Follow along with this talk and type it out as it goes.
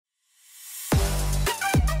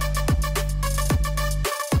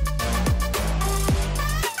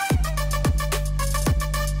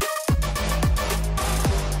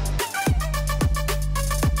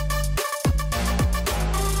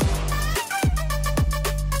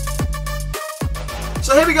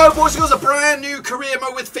So here we go, boys and girls, a brand new career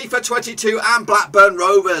mode with FIFA 22 and Blackburn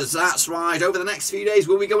Rovers. That's right. Over the next few days,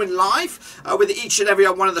 we'll be going live with each and every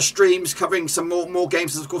one of the streams, covering some more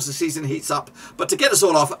games as, of course, the season heats up. But to get us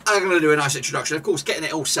all off, I'm going to do a nice introduction. Of course, getting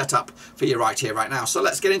it all set up for you right here, right now. So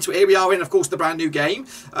let's get into it. Here we are in, of course, the brand new game.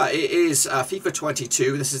 It is FIFA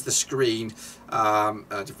 22. This is the screen.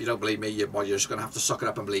 If you don't believe me, you're just going to have to suck it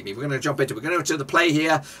up and believe me. We're going to jump into it. We're going to go to the play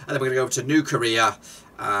here, and then we're going to go to new career.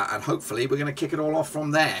 And hopefully we're going to kick it all off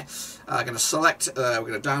from there. Going to select, we're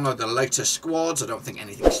going to download the latest squads. I don't think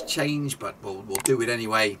anything's changed, but we'll do it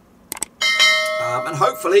anyway. And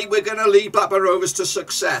hopefully we're going to lead Blackburn Rovers to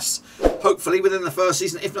success. Hopefully within the first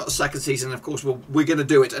season, if not the second season. Of course, we're going to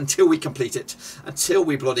do it until we complete it. Until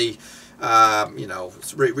we bloody, you know,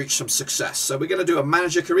 reach some success. So we're going to do a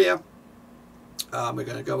manager career. We're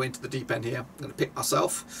going to go into the deep end here. I'm going to pick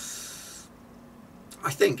myself.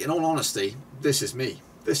 I think, in all honesty, this is me.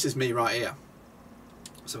 This is me right here.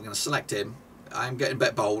 So we're going to select him. I'm getting a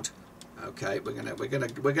bit bold. Okay, we're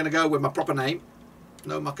gonna go with my proper name.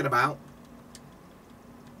 No mucking about.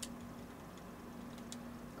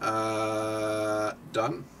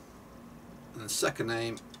 Done. And the second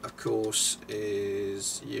name, of course,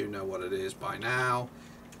 is, you know what it is by now.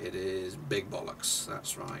 It is Big Bollocks.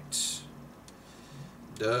 That's right.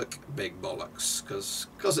 Dirk Big Bollocks,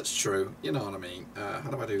 because it's true, you know what I mean.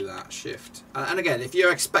 How do I do that? Shift. And again, if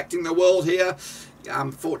you're expecting the world here,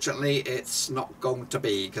 unfortunately it's not going to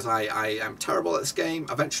be, because I am terrible at this game.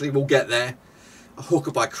 Eventually we'll get there. A hook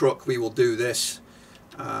or by crook, we will do this.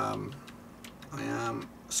 I am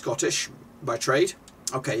Scottish by trade.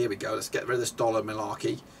 Okay, here we go. Let's get rid of this dollar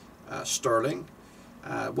malarkey. Sterling.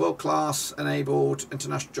 World class enabled,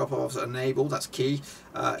 international drop offs enabled, that's key.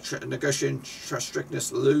 Negotiation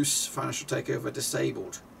strictness loose, financial takeover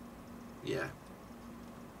disabled. Yeah,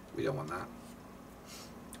 we don't want that.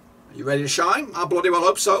 Are you ready to shine? I bloody well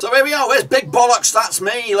hope so. So here we are. Where's Big Bollocks? That's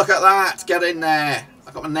me. Look at that. Get in there.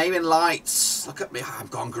 I've got my name in lights. Look at me. I've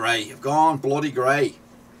gone grey. I've gone bloody grey.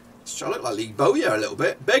 I look like Lee Bowyer a little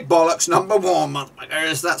bit. Big Bollocks #1,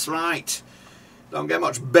 motherfuckers. That's right. Don't get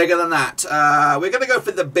much bigger than that. We're going to go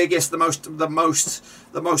for the biggest, the most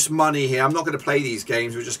money here. I'm not going to play these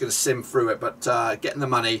games. We're just going to sim through it. But getting the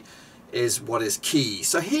money is what is key.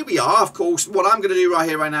 So here we are. Of course, what I'm going to do right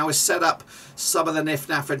here, right now, is set up some of the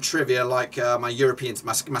niff-naff and trivia, like my Europeans,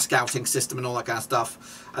 my scouting system and all that kind of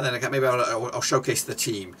stuff. And then maybe I'll showcase the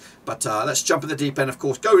team. But let's jump in the deep end, of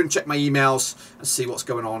course. Go and check my emails and see what's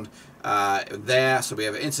going on there. So we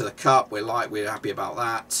have it into the cup. We're happy about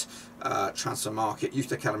that. Transfer market,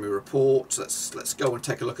 youth academy report. Let's go and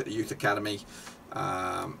take a look at the youth academy.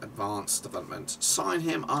 Advanced development. Sign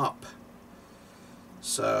him up.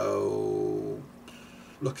 So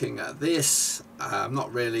looking at this, I'm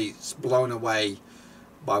not really blown away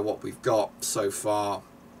by what we've got so far.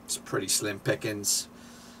 It's pretty slim pickings.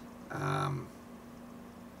 Yeah,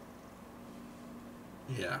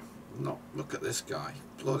 look at this guy.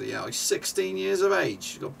 Bloody hell, he's 16 years of age.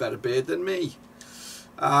 He's got a better beard than me.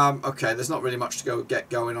 Okay, there's not really much to get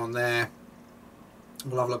going on there.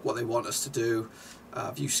 We'll have a look what they want us to do.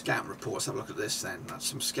 View scout reports. Have a look at this then. That's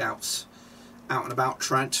some scouts out and about.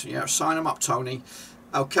 Trent, yeah, sign them up, Tony.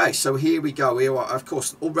 Okay, so here we go. Here, of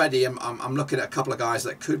course, already I'm looking at a couple of guys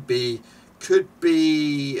that could be,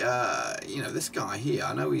 you know, this guy here.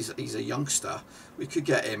 I know he's a youngster. We could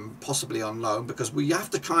get him possibly on loan, because we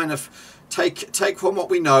have to kind of take from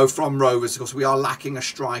what we know from Rovers, because we are lacking a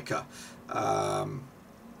striker.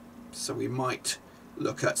 So we might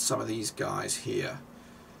look at some of these guys here.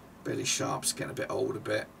 Billy Sharp's getting a bit old a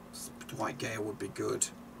bit. Dwight Gale would be good.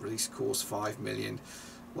 Release course 5 million.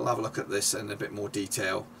 We'll have a look at this in a bit more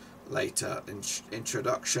detail later.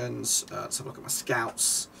 Introductions. Let's have a look at my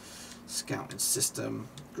scouts. Scouting system.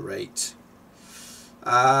 Great.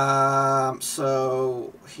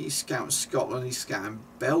 So he's scouting Scotland. He's scouting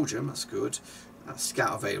Belgium. That's good.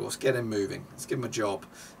 Scout available. Let's get him moving. Let's give him a job.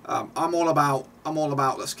 I'm all about.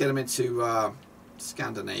 Let's get him into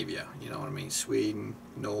Scandinavia. You know what I mean? Sweden,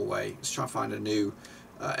 Norway. Let's try and find a new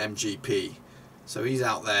MGP. So he's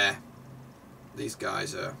out there. These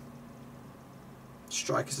guys are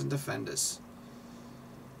strikers and defenders.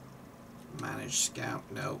 Manage scout.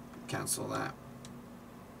 No, cancel that.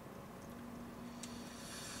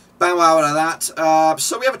 Bow out of that.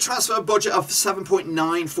 So we have a transfer budget of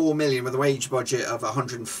 7.94 million with a wage budget of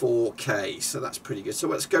 104k. So that's pretty good. So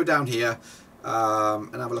let's go down here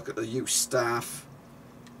and have a look at the youth staff.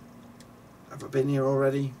 Have I been here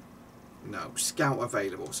already? No. Scout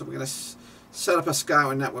available. So we're going to set up a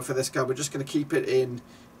scouting network for this guy. We're just going to keep it in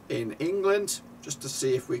England just to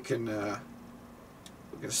see if we can. We're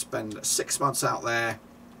going to spend 6 months out there.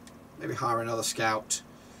 Maybe hire another scout.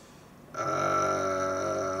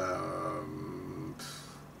 Yeah,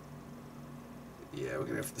 we're going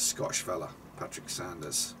to go for the Scottish fella, Patrick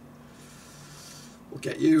Sanders. We'll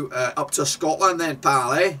get you up to Scotland then,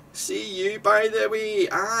 pal, eh? See you by the way.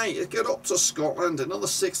 Aye, get up to Scotland another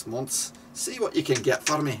 6 months. See what you can get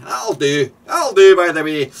for me. That'll do. That'll do, by the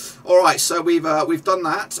way. All right, so we've done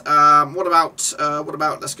that. What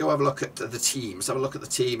about? Let's go have a look at the team. Let's have a look at the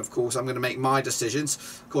team. Of course, I'm going to make my decisions.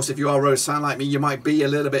 Of course, if you are a Rovers fan like me, you might be a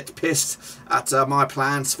little bit pissed at my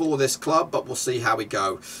plans for this club, but we'll see how we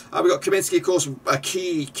go. We've got Kaminsky, of course, a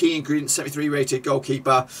key ingredient, 73 rated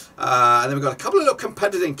goalkeeper, and then we've got a couple of little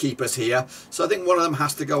competitive keepers here. So I think one of them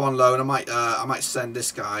has to go on loan. I might send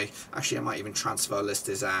this guy. Actually, I might even transfer list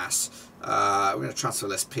his ass. We're going to transfer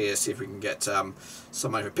list Pierce, see if we can get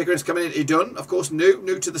somebody. Pickering's coming in. Edun, of course,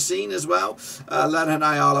 new to the scene as well. Lennon,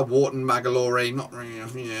 Ayala, Wharton, Magalore.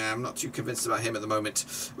 I'm not too convinced about him at the moment.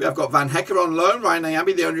 We have got Van Hecker on loan. Ryan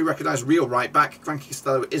Nyambi, the only recognised real right back. Frankie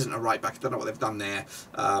Costello isn't a right back. I don't know what they've done there,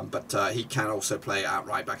 but he can also play at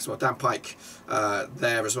right back as well. Dan Pike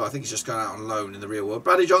there as well. I think he's just gone out on loan in the real world.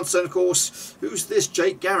 Bradley Johnson, of course. Who's this?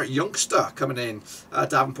 Jake Garrett, youngster, coming in.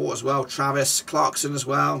 Davenport as well. Travis Clarkson as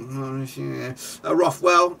well.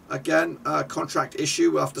 Rothwell, again, contract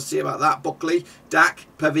issue. We'll have to see about that. Buckley, Dak,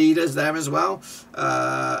 Pavida's there as well.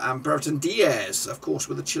 And Brereton Diaz, of course,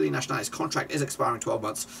 with the Chile national. His contract is expiring 12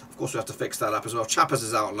 months. Of course, we have to fix that up as well. Chappers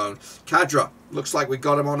is out on loan. Cadra, looks like we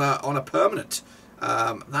got him on a permanent.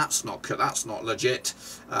 That's not legit.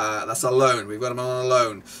 That's a loan. We've got him on a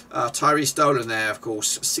loan. Tyree Stolen there, of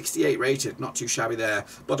course, 68 rated, not too shabby there.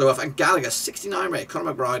 Butterworth and Gallagher, 69 rated.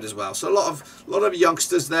 Conor McBride as well. So a lot of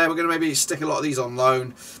youngsters there. We're going to maybe stick a lot of these on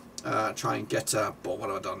loan. Try and get. But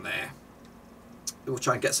what have I done there? We'll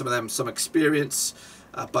try and get some of them some experience.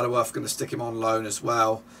 Butterworth, going to stick him on loan as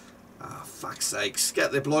well. Fuck's sakes,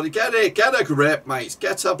 get a grip, mates.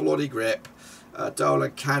 Get a bloody grip.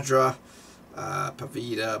 Dolan, Cadra.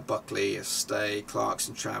 Pavida, Buckley, Stay,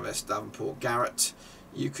 Clarkson, Travis, Davenport, Garrett.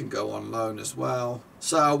 You can go on loan as well.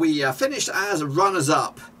 So we finished as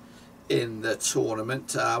runners-up in the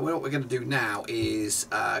tournament. What we're going to do now is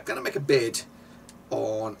going to make a bid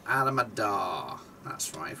on Adam Adar.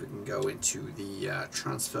 That's right. If we can go into the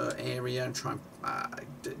transfer area and try and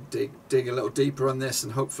dig a little deeper on this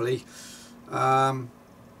and hopefully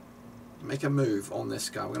make a move on this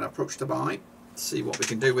guy. We're going to approach to buy. See what we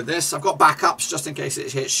can do with this. I've got backups just in case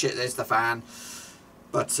it hits shit. There's the fan.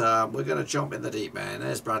 But we're going to jump in the deep end.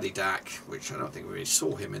 There's Bradley Dack, which I don't think we really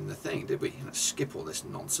saw him in the thing, did we? Let's skip all this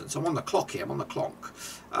nonsense. I'm on the clock here. I'm on the clock.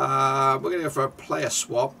 We're going to go for a player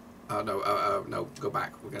swap. No, go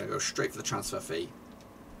back. We're going to go straight for the transfer fee.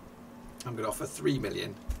 I'm going to offer 3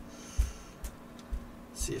 million.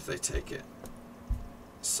 See if they take it.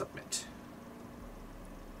 Submit.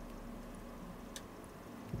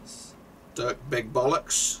 Dirk Big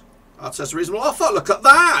Bollocks. That's a reasonable offer. Look at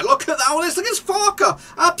that. Look at that. Oh, look at Farker.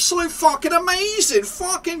 Absolute fucking amazing.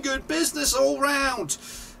 Fucking good business all round.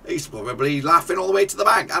 He's probably laughing all the way to the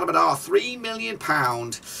bank. Adam Adar, £3 million.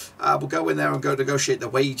 We'll go in there and go negotiate the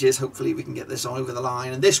wages. Hopefully we can get this over the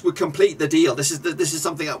line. And this would complete the deal. This is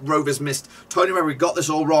something that Rovers missed. Tony Mowbray got this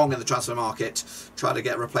all wrong in the transfer market. Trying to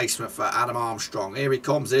get a replacement for Adam Armstrong. Here he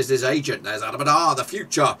comes. There's his agent. There's Adam Adar, the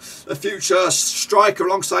future. The future striker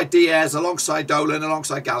alongside Diaz, alongside Dolan,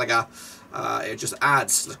 alongside Gallagher. It just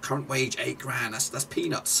adds the current wage, £8 grand. That's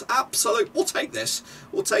peanuts. Absolute. We'll take this.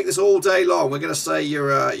 We'll take this all day long. We're going to say your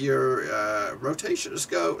rotation. Let's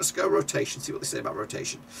go rotation. See what they say about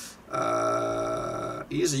rotation.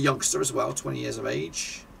 He is a youngster as well, 20 years of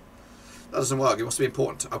age. That doesn't work. It must be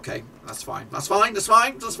important. Okay, that's fine. That's fine. That's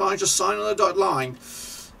fine. That's fine. Just sign on the dotted line.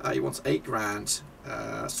 He wants £8 grand.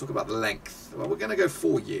 Let's talk about the length. Well, we're going to go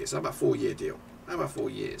 4 years. How about 4-year deal? How about 4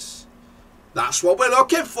 years? That's what we're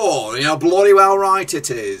looking for. You know, bloody well right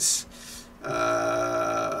it is.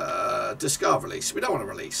 Discard release. We don't want to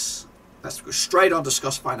release. Let's go straight on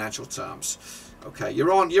discuss financial terms. Okay,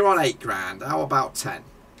 you're on £8 grand. How about 10?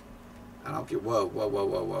 And I'll give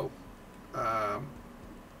whoa.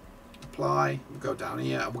 Apply. We'll go down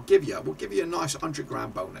here. We'll give you a nice £100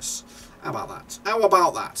 grand bonus. How about that? How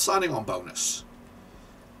about that? Signing on bonus.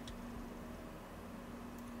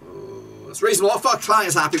 It's reasonable offer.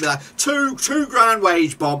 Client's happy with that. Two grand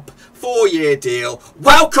wage bump. 4-year deal.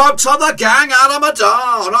 Welcome to the gang, Adam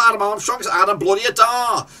Adar. Not Adam Armstrong, it's Adam bloody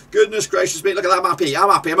Adar. Goodness gracious me. Look at that. I'm happy. I'm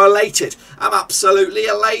happy. I'm elated. I'm absolutely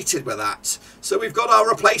elated with that. So we've got our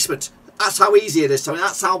replacement. That's how easy it is. I mean,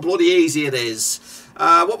 that's how bloody easy it is.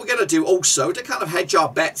 What we're going to do also to kind of hedge our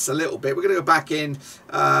bets a little bit, we're going to go back in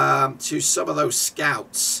to some of those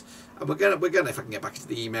scouts. And we're going to, if I can get back into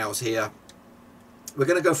the emails here. We're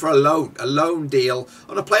going to go for a loan deal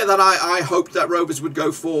on a player that I hoped that Rovers would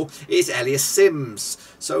go for is Elias Sims.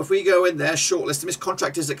 So if we go in there, shortlist him, his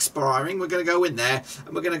contract is expiring. We're going to go in there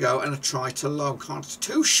and we're going to go and try to loan.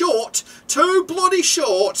 Too short, too bloody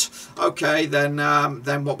short. Okay, then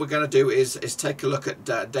what we're going to do is take a look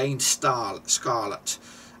at Dane Scarlett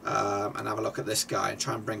and have a look at this guy and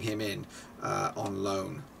try and bring him in on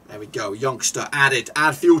loan. There we go, youngster,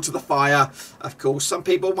 add fuel to the fire. Of course, some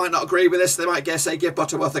people might not agree with this. They might say give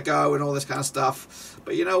Butterworth a go and all this kind of stuff.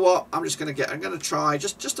 But you know what? I'm going to try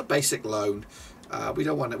just a basic loan. We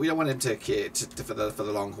don't want him to for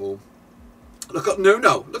the long haul. Look at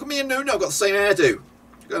Nuno. Look at me and Nuno. Got the same hairdo.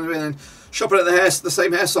 Going to be shopping at the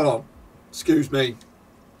same hair salon. Excuse me.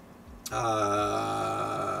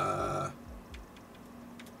 40.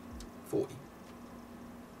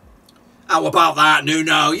 How about that,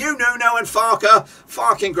 Nuno? You, Nuno, and Farker.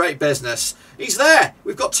 Farking great business. He's there.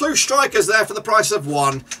 We've got 2 strikers there for the price of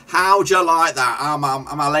 1. How'd you like that?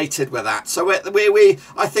 I'm elated with that. So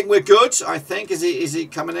I think we're good. I think is he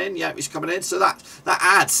coming in? Yeah, he's coming in. So that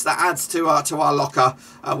adds to our locker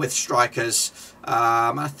with strikers.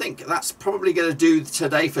 I think that's probably going to do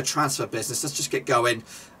today for transfer business. Let's just get going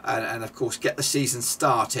and of course get the season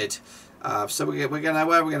started. So we're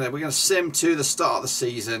gonna sim to the start of the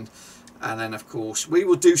season. And then, of course, we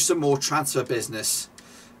will do some more transfer business,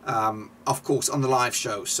 of course, on the live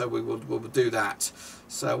show. So we'll do that.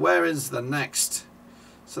 So where is the next?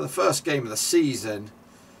 So the first game of the season,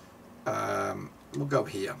 we'll go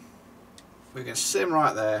here. We're going to sim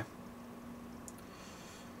right there.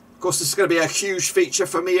 Of course, this is going to be a huge feature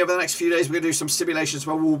for me over the next few days. We're going to do some simulations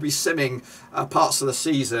where we'll be simming parts of the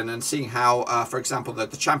season and seeing how, for example, the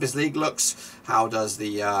Champions League looks. How does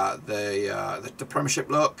the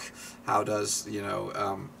Premiership look? How does, you know,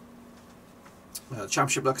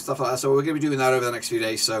 Championship look and stuff like that. So we're going to be doing that over the next few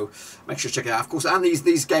days. So make sure to check it out. Of course, and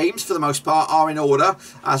these games, for the most part, are in order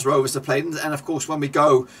as Rovers have played. And of course, when we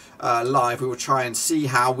go live, we will try and see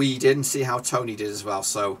how we did and see how Tony did as well.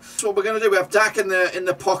 So what we're going to do, we have Dak in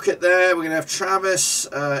the pocket there. We're going to have Travis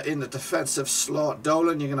in the defensive slot.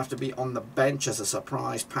 Dolan, you're going to have to be on the bench as a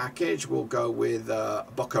surprise package. We'll go with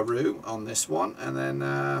Buckaroo on this one. And then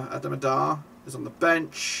Adam Adar is on the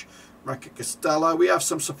bench. Racket Costello. We have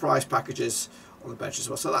some surprise packages on the bench as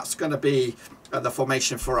well. So that's going to be the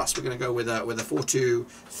formation for us. We're going to go with a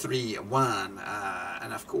 4-2-3-1.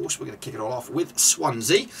 And of course, we're going to kick it all off with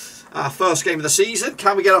Swansea. First game of the season.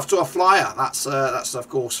 Can we get off to a flyer? That's of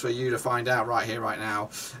course for you to find out right here, right now.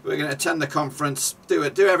 We're going to attend the conference. Do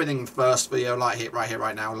everything first for you, right here,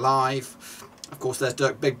 right now, live. Of course, there's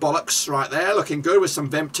Dirk Big Bollocks right there, looking good with some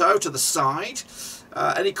Vimto to the side.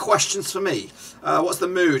 Any questions for me? What's the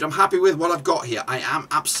mood? I'm happy with what I've got here. I am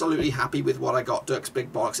absolutely happy with what I got. Dirk's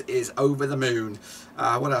Big Box is over the moon.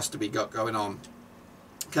 What else do we got going on?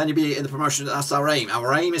 Can you be in the promotion? That's our aim.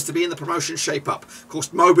 Our aim is to be in the promotion shape-up. Of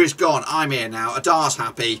course, Mowbray's gone. I'm here now. Adar's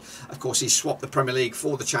happy. Of course, he's swapped the Premier League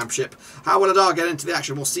for the Championship. How will Adar get into the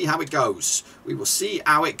action? We'll see how it goes. We will see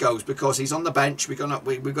how it goes because he's on the bench. We've got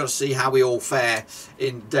to see how we all fare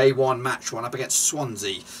in day 1, match 1 up against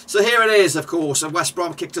Swansea. So here it is, of course. And West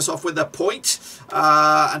Brom kicked us off with a point.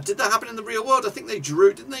 And did that happen in the real world? I think they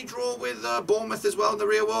drew. Didn't they draw with Bournemouth as well in the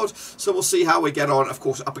real world? So we'll see how we get on, of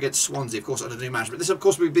course, up against Swansea, of course, under new management. This, of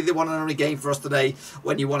course, will be the one and only game for us today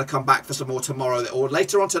when you want to come back for some more tomorrow or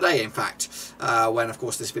later on today, in fact, when, of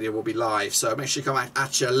course, this video will be live. So make sure you come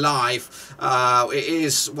at you live. It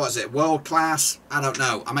is, what is it, world class? I don't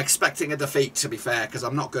know. I'm expecting a defeat, to be fair, because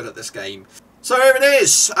I'm not good at this game. So here it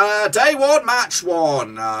is, day 1, match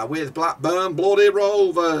 1, with Blackburn Bloody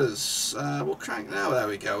Rovers. We'll crank now, there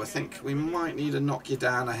we go. I think we might need to knock you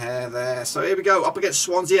down a hair there. So here we go, up against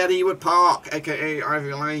Swansea at Ewood Park, aka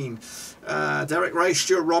Ivy Lane. Derek Ray,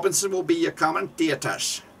 Stuart Robinson will be your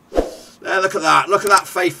commentators. There, look at that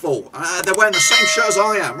faithful. They're wearing the same shirt as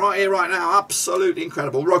I am, right here, right now. Absolutely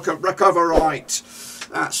incredible. Recover right.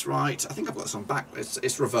 That's right. I think I've got this on back.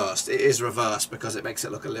 It's reversed. It is reversed because it makes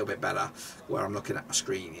it look a little bit better where I'm looking at my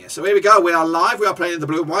screen here. So here we go. We are live. We are playing in the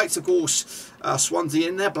blue and whites. Of course, Swansea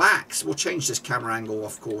in their blacks. We'll change this camera angle,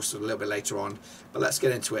 of course, a little bit later on. But let's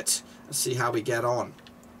get into it and see how we get on.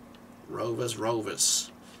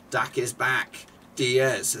 Rovers. Dak is back.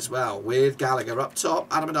 Diaz as well with Gallagher up top.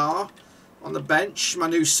 Adam Adar on the bench. My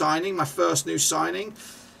new signing. My first new signing.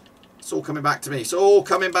 It's all coming back to me. It's all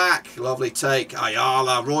coming back. Lovely take.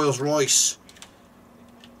 Ayala, Royals Royce.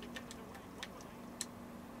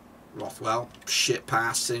 Rothwell. Shit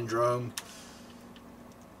pass syndrome.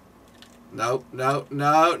 No.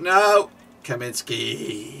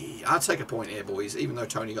 Kaminsky. I'll take a point here, boys. Even though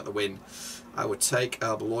Tony got the win, I would take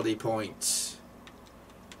a bloody point.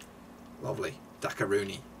 Lovely.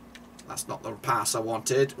 Dakaruni. That's not the pass I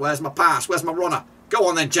wanted. Where's my pass? Where's my runner? Go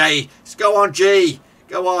on then, G. Go on, G.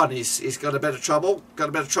 Go on. He's got a bit of trouble. Got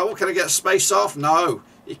a bit of trouble. Can I get space off? No.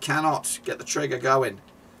 He cannot get the trigger going.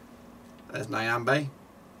 There's Nyambe.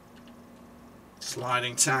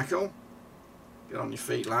 Sliding tackle. Get on your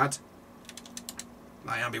feet, lad.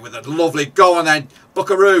 Nyambe with a lovely... Go on then.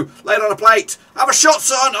 Buckaroo. Lay it on a plate. Have a shot,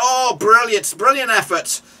 son. Oh, brilliant. Brilliant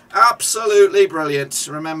effort. Absolutely brilliant.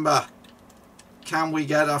 Remember... Can we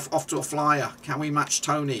get off to a flyer? Can we match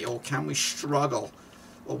Tony? Or can we struggle?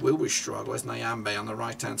 Or will we struggle? Where's Nyambe on the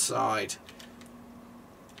right-hand side?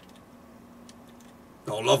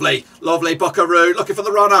 Oh, lovely. Lovely Buckaroo. Looking for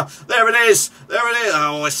the runner. There it is. There it is.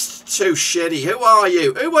 Oh, it's too shitty. Who are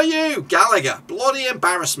you? Who are you? Gallagher. Bloody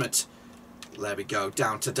embarrassment. There we go.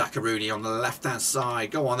 Down to Dakaruni on the left-hand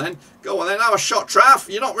side. Go on then. Go on then. Have a shot, Traff.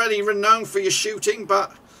 You're not really renowned for your shooting,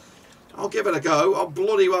 but I'll give it a go. I'll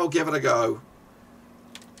bloody well give it a go.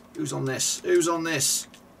 Who's on this? Who's on this?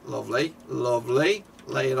 Lovely. Lovely.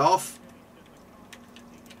 Lay it off.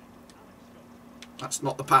 That's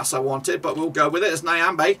not the pass I wanted, but we'll go with it. It's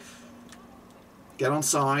Nyambe. Get on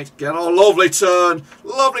side. Get on. Lovely turn.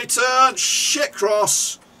 Lovely turn. Shit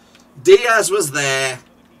cross. Diaz was there,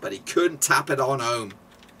 but he couldn't tap it on home.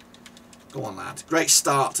 Go on, lad. Great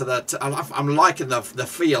start to the... I'm liking the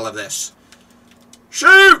feel of this.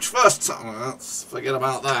 Shoot! First time. Let's forget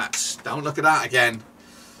about that. Don't look at that again.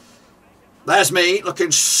 There's me, looking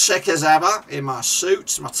sick as ever in my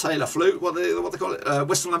suit, my tailor flute. What they call it?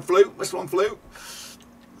 Whistle and flute. Whistle and flute.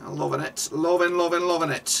 I'm loving it. Loving, loving, loving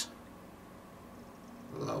it.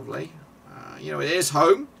 Lovely. You know, it is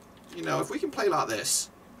home. You know, if we can play like this,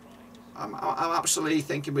 I'm absolutely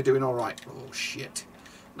thinking we're doing all right. Oh, shit.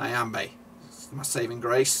 Nyambe. My saving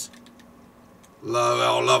grace.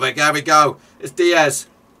 Oh, love it. There we go. It's Diaz.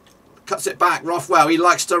 Cuts it back. Rothwell. He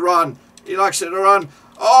likes to run. He likes it to run.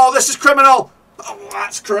 Oh, this is criminal. Oh,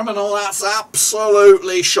 that's criminal. That's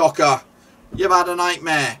absolutely shocker. You've had a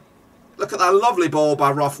nightmare. Look at that lovely ball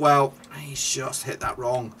by Rothwell. He's just hit that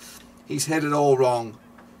wrong. He's hit it all wrong.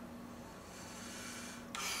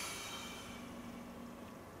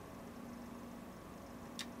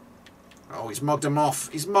 Oh, he's mugged him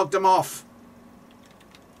off. He's mugged him off.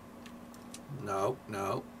 No,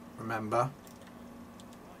 no. Remember.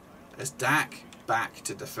 There's Dak back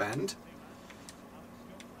to defend.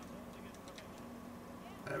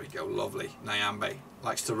 There we go, lovely. Nyambe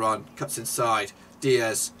likes to run, cuts inside.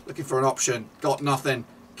 Diaz looking for an option, got nothing.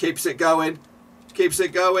 Keeps it going, keeps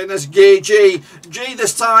it going. There's G. G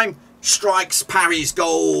this time strikes, parries,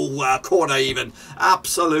 goal, corner even.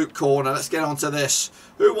 Absolute corner. Let's get on to this.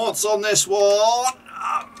 Who wants on this one?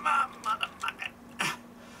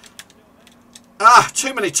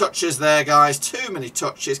 Too many touches there, guys. Too many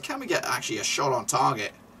touches. Can we get actually a shot on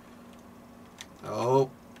target? Oh.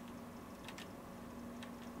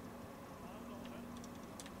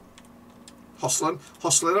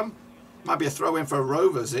 Hustling them. Might be a throw in for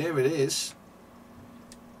Rovers. Here it is.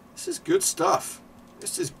 This is good stuff.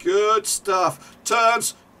 This is good stuff.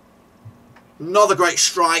 Turns. Another great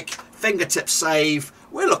strike. Fingertip save.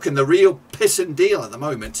 We're looking the real pissing deal at the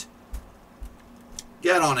moment.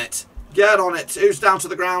 Get on it. Get on it. Who's down to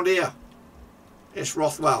the ground here? It's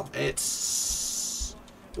Rothwell. It's...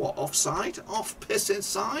 what, offside? Off pissing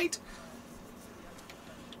side?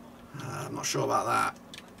 I'm not sure about that.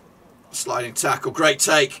 Sliding tackle. Great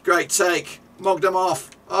take. Great take. Mugged him off.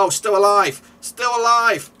 Oh, still alive. Still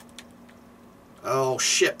alive. Oh,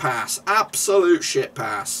 shit pass. Absolute shit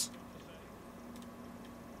pass.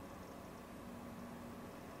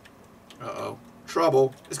 Uh-oh.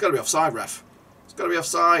 Trouble. It's got to be offside, ref. It's got to be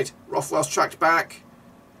offside. Rothwell's tracked back.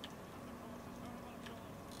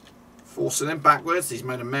 Forcing him backwards. He's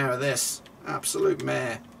made a mare of this. Absolute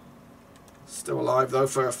mare. Still alive, though,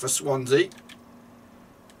 for Swansea.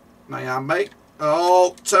 Nyambe.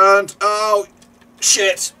 Oh, turned. Oh,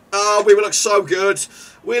 shit. Oh, we look so good.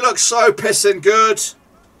 We look so pissing good.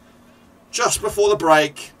 Just before the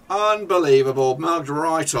break. Unbelievable. Mugged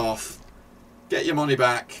right off. Get your money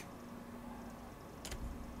back.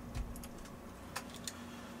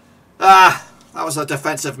 That was a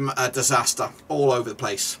defensive disaster. All over the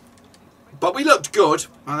place. But we looked good.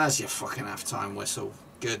 And there's your fucking half-time whistle.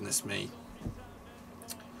 Goodness me.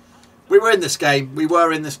 We were in this game. We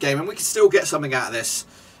were in this game. And we can still get something out of this.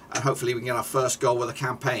 And hopefully we can get our first goal with the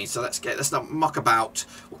campaign. So let's not muck about.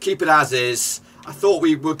 We'll keep it as is. I thought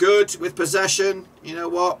we were good with possession. You know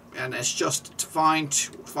what? And it's just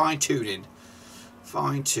fine-tuning.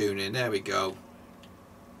 Fine-tuning. There we go.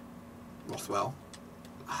 Rothwell.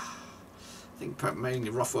 I think mainly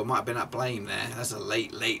Rothwell might have been at blame there. That's a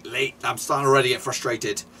late. I'm starting already to get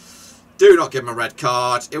frustrated. Do not give him a red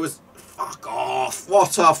card. It was... Fuck off.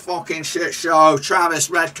 What a fucking shit show.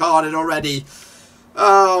 Travis red carded already.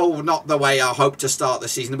 Oh, not the way I hope to start the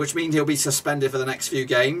season, which means he'll be suspended for the next few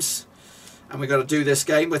games. And we've got to do this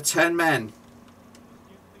game with 10 men.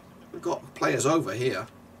 We've got players over here.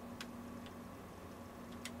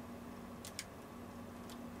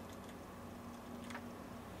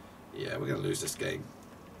 Yeah, we're going to lose this game.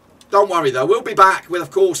 Don't worry, though. We'll be back with,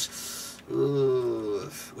 of course... we're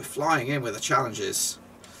flying in with the challenges.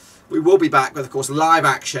 We will be back with, of course, live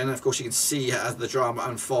action. And, of course, you can see as the drama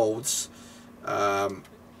unfolds.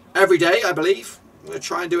 Every day, I believe. We'll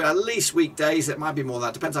try and do it at least weekdays. It might be more than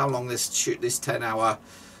that. Depends how long this 10-hour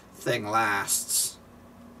thing lasts.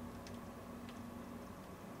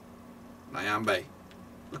 Nyambe.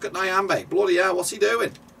 Look at Nyambe. Bloody hell, what's he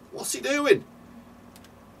doing? What's he doing?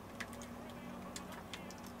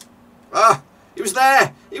 Ah, he was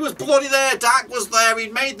there. He was bloody there. Dak was there.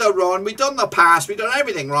 He'd made the run. We'd done the pass. We'd done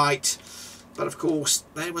everything right. But, of course,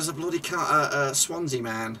 there was a bloody Swansea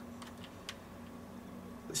man.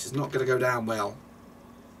 This is not going to go down well.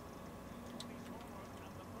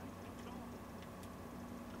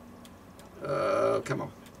 Come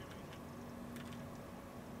on.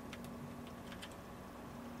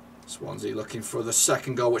 Swansea looking for the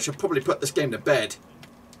second goal, which will probably put this game to bed.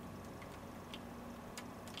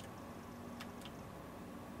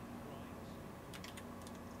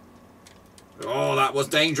 Oh, that was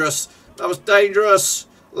dangerous. That was dangerous.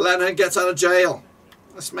 Leonard gets out of jail.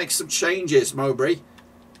 Let's make some changes, Mowbray.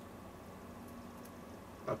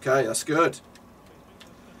 Okay, that's good.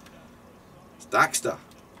 It's Daxter.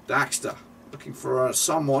 Daxter. Looking for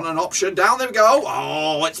someone, an option. Down there we go.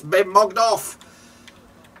 Oh, it's been mugged off.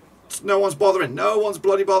 No one's bothering. No one's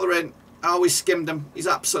bloody bothering. Oh, we skimmed him. He's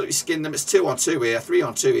absolutely skinned him. It's 2-on-2 here.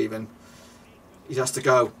 3-on-2 even. He has to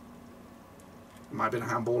go. Might have been a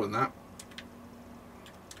handball in that.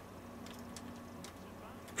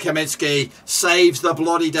 Kaminsky saves the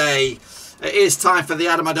bloody day. It is time for the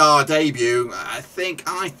Adamadar debut. I think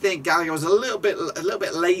Gallagher was a little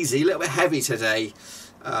bit lazy, a little bit heavy today.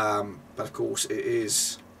 But of course it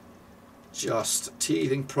is just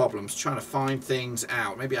teething problems, trying to find things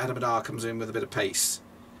out. Maybe Adamadar comes in with a bit of pace.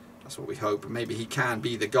 That's what we hope. Maybe he can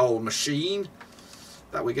be the goal machine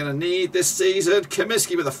that we're going to need this season.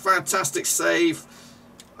 Kaminsky with a fantastic save.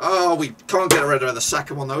 Oh, we can't get rid of the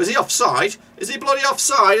second one though. Is he offside? Is he bloody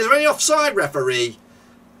offside? Is there any offside, referee?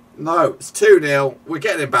 No, it's 2-0. We're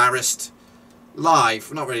getting embarrassed.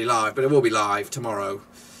 Live. Not really live, but it will be live tomorrow.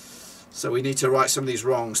 So we need to right some of these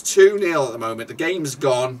wrongs. 2-0 at the moment. The game's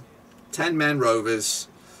gone. 10 men Rovers.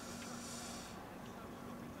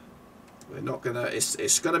 We're not going to...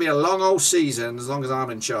 It's going to be a long old season as long as I'm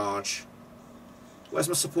in charge. Where's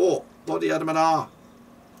my support? Bloody Adamanar.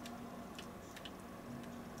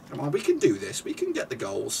 Come on, we can do this. We can get the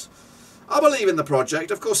goals. I believe in the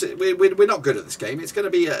project. Of course, we're not good at this game. It's going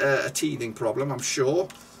to be a teething problem, I'm sure.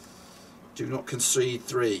 Do not concede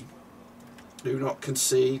 3. Do not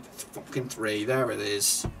concede fucking 3. There it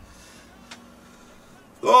is.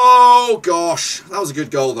 Oh, gosh. That was a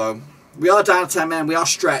good goal, though. We are down 10 men. We are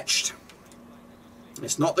stretched.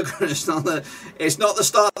 It's not the start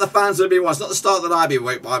that the fans would be wanting. It's not the start that I'd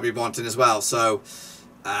be wanting as well. So,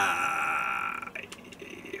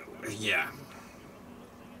 yeah.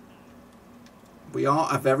 We are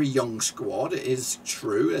a very young squad. It is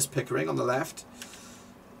true. There's Pickering on the left.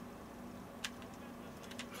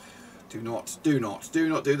 Do not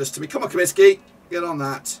do this to me. Come on, Kaminsky. Get on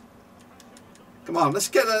that. Come on, let's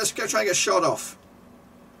go try and get a shot off.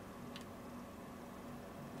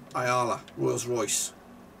 Ayala, Rolls Royce,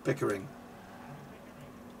 Pickering.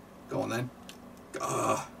 Go on then.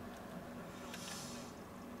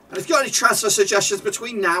 And if you've got any transfer suggestions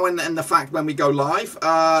between now and the fact when we go live,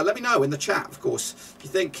 let me know in the chat, of course. If you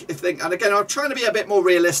think, and again, I'm trying to be a bit more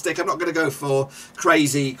realistic. I'm not going to go for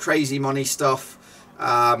crazy money stuff.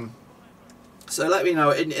 So let me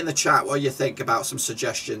know in the chat what you think about some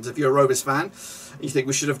suggestions. If you're a Rovers fan, you think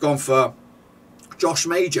we should have gone for Josh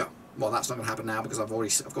Major. Well, that's not going to happen now because I've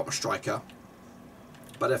got my striker.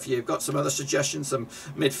 But if you've got some other suggestions, some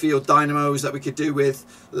midfield dynamos that we could do with,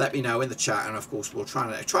 let me know in the chat. And of course, we'll try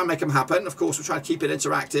and make them happen. Of course, we'll try to keep it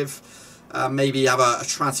interactive. Maybe have a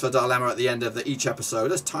transfer dilemma at the end of each episode.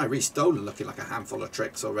 There's Tyree Stolen looking like a handful of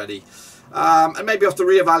tricks already. And maybe have to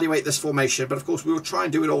reevaluate this formation. But of course, we will try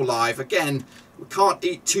and do it all live. Again, we can't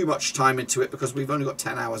eat too much time into it because we've only got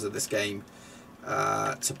 10 hours of this game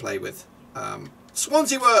to play with.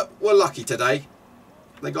 Swansea were lucky today.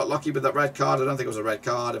 They got lucky with that red card. I don't think it was a red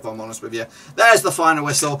card, if I'm honest with you. There's the final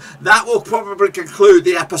whistle. That will probably conclude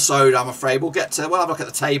the episode, I'm afraid. We'll have a look at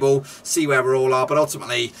the table, see where we all are. But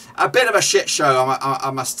ultimately, a bit of a shit show,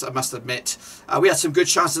 I must admit. We had some good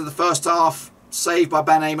chances in the first half. Saved by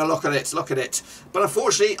Ben Hamer. Look at it. Look at it. But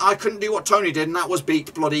unfortunately, I couldn't do what Tony did, and that was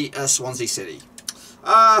beat bloody Swansea City.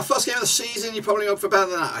 First game of the season, you probably hope for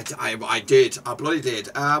better than that. I did. I bloody did.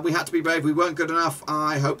 We had to be brave. We weren't good enough.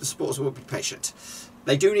 I hope the supporters will be patient.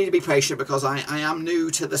 They do need to be patient because I am new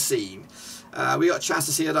to the scene. We got a chance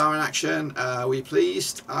to see Adar in action. We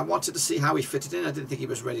pleased. I wanted to see how he fitted in. I didn't think he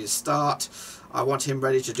was ready to start. I want him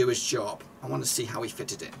ready to do his job. I want to see how he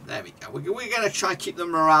fitted in. There we go. We're going to try and keep the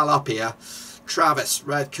morale up here. Travis,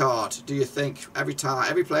 red card. Do you think every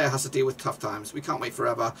player has to deal with tough times? We can't wait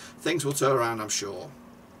forever. Things will turn around, I'm sure.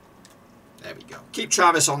 There we go. Keep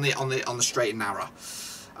Travis on the straight and narrow.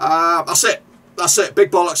 That's it. That's it.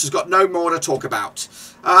 Big Bollocks has got no more to talk about.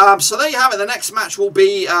 So there you have it. The next match will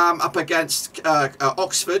be up against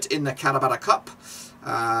Oxford in the Carabao Cup.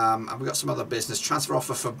 And we've got some other business. Transfer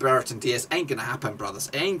offer for Barrett and Diaz ain't going to happen, brothers.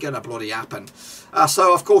 Ain't going to bloody happen.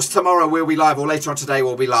 So, of course, tomorrow we'll be live, or later on today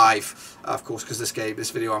we'll be live. Of course, because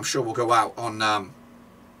this video, I'm sure, will go out on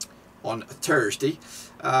Thursday.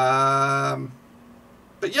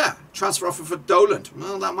 But yeah, transfer offer for Dolan.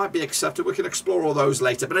 Well, that might be accepted. We can explore all those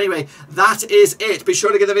later. But anyway, that is it. Be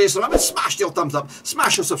sure to give the video some love and smash your thumbs up.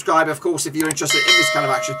 Smash your subscribe, of course, if you're interested in this kind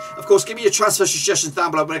of action. Of course, give me your transfer suggestions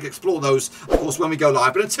down below. We can explore those, of course, when we go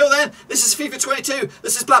live. But until then, this is FIFA 22.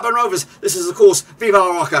 This is Blackburn Rovers. This is, of course, Viva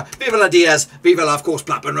La Roca, Viva La Diaz, Viva La, of course,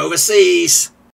 Blackburn Roverseas.